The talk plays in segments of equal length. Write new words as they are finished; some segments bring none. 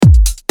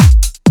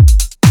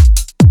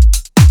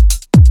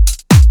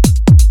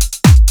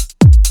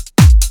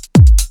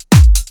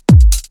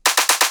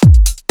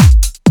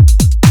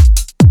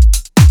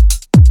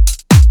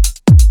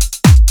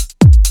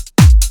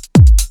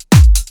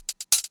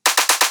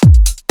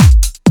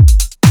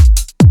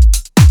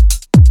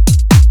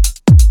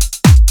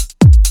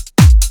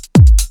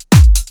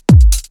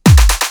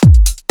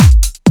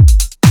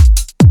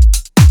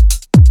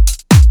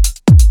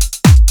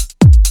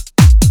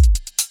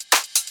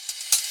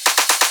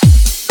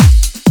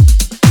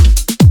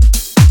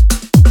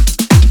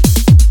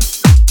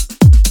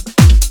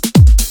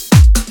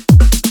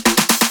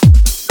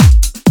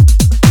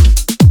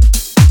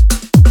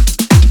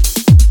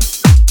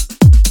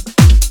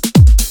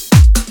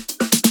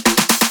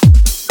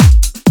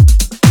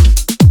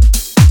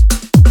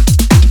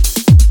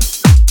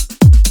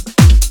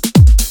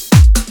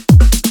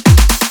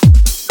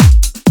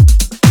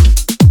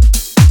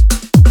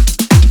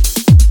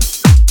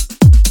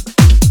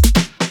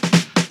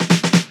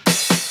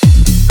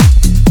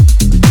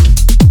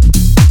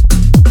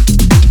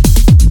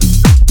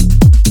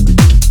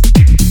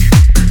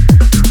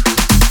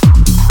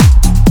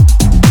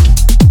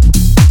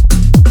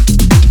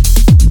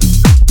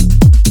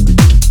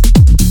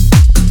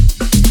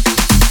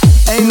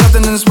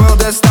in this world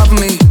that's stopping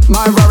me.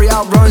 My Rari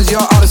outruns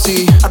your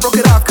Odyssey. I broke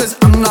it off cause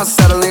I'm not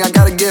settling. I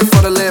got a gift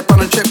for the lip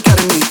on a trip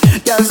cutting me.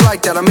 Yeah, it's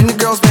like that, I'm in the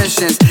girl's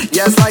missions.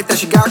 Yeah, it's like that,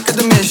 she got good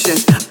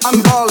dimensions.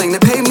 I'm balling, they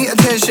pay me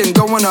attention.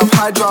 Going up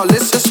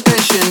hydraulic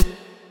suspension.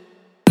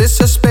 This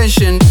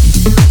suspension.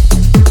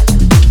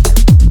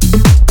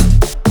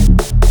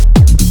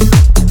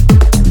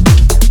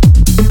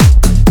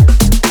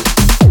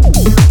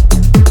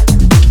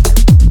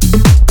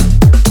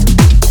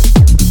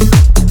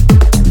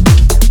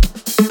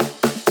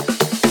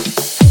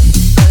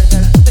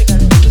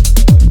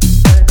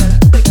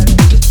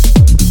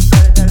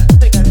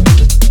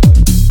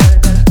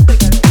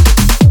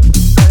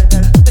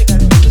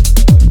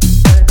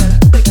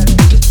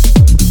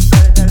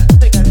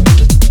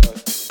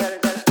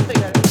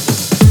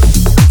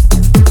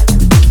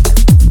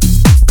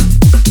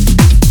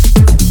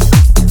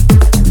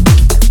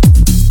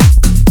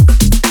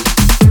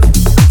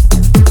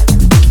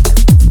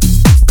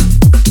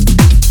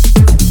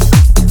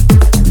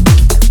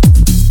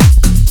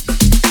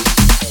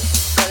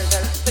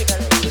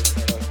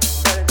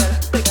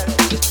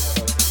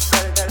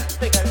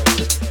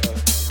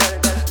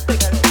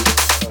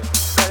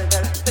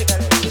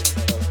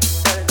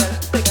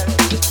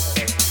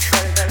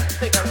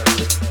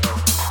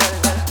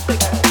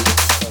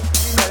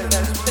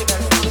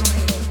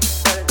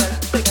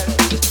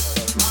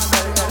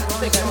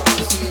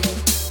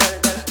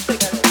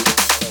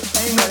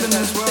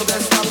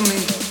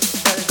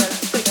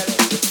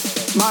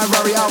 My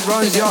Rari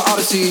outruns your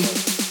Odyssey.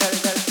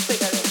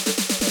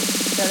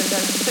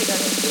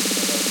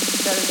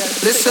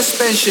 This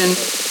suspension.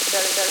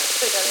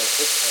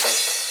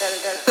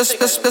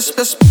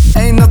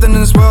 Ain't nothing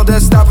in this world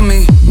that's stopping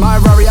me. My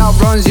Rari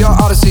outruns your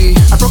Odyssey.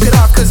 I broke it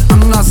off cause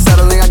I'm not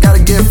settling. I got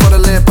a gift for the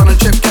lip on a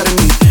trip cutting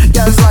me.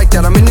 Yeah, it's like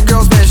that, I'm in the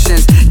girl's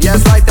missions. Yeah,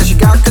 it's like that, she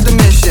got good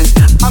dimensions.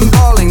 I'm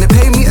balling, they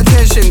pay me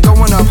attention.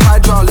 Going up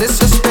hydraulic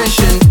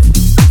suspension.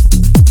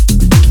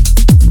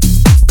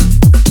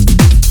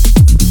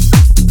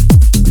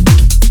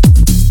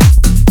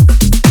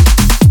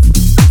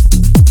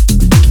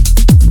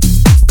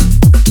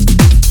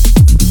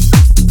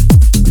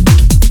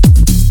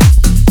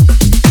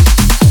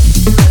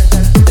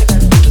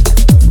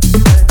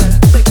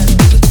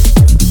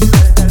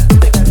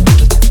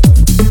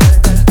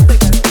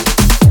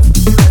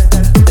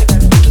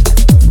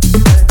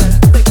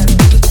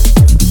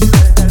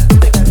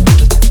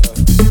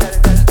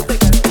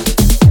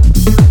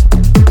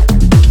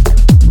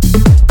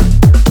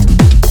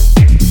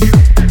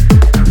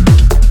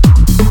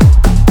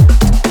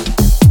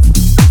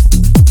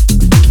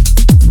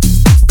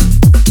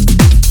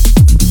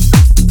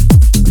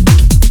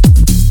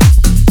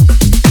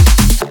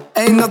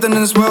 Ain't nothing in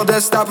this world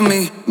that's stopping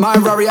me. My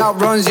Rari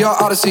outruns your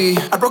Odyssey.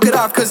 I broke it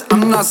off cause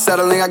I'm not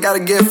settling. I got a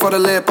gift for the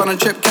lip on a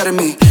trip cutting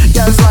me.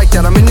 Yeah, it's like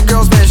that, I'm in the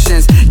girl's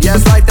missions. Yeah,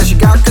 it's like that, she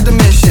got good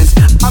dimensions.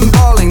 I'm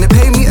balling, they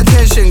pay me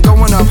attention.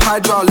 Going up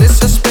hydraulic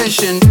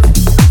suspension.